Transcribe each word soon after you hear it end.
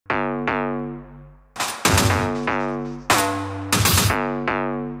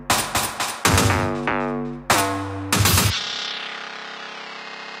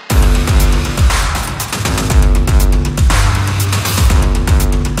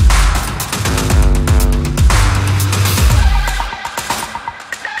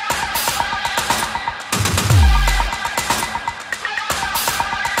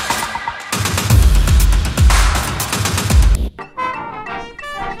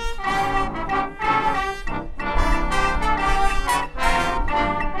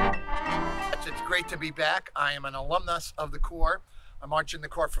to be back. I am an alumnus of the Corps. I marched in the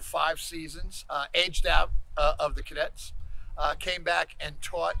Corps for 5 seasons, aged out of the cadets. Came back and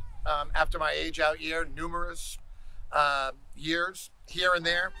taught after my age out year, numerous years here and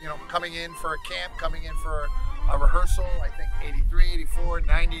there, you know, coming in for a camp, coming in for a rehearsal, I think 83, 84,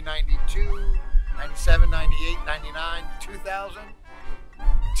 90, 92, 97, 98, 99, 2000,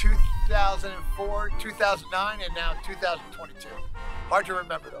 2004, 2009, and now 2022. Hard to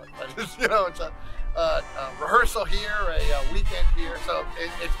remember though, but it's, you know, it's a rehearsal here, a weekend here, so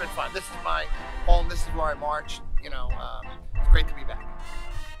it's been fun. This is my home. This is where I march. You know, it's great to be back.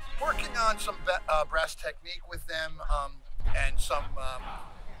 Working on some brass technique with them, and some,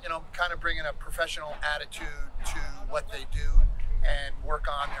 you know, kind of bringing a professional attitude to what they do, and work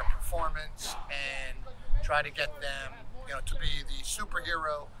on their performance, and try to get them, you know, to be the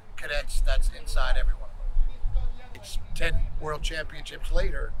superhero cadets that's inside everyone. It's 10 world championships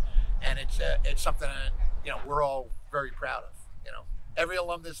later, and it's something that, you know, we're all very proud of. You know, every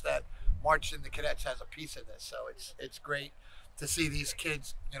alumnus that marched in the cadets has a piece of this, so it's great to see these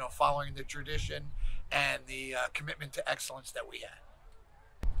kids, you know, following the tradition and the commitment to excellence that we had.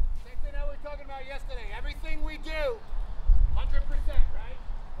 Same thing that we were talking about yesterday. Everything we do, 100%, right?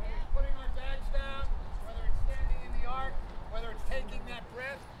 Whether it's putting our bags down, whether it's standing in the arc, whether it's taking that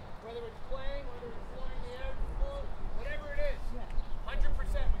breath,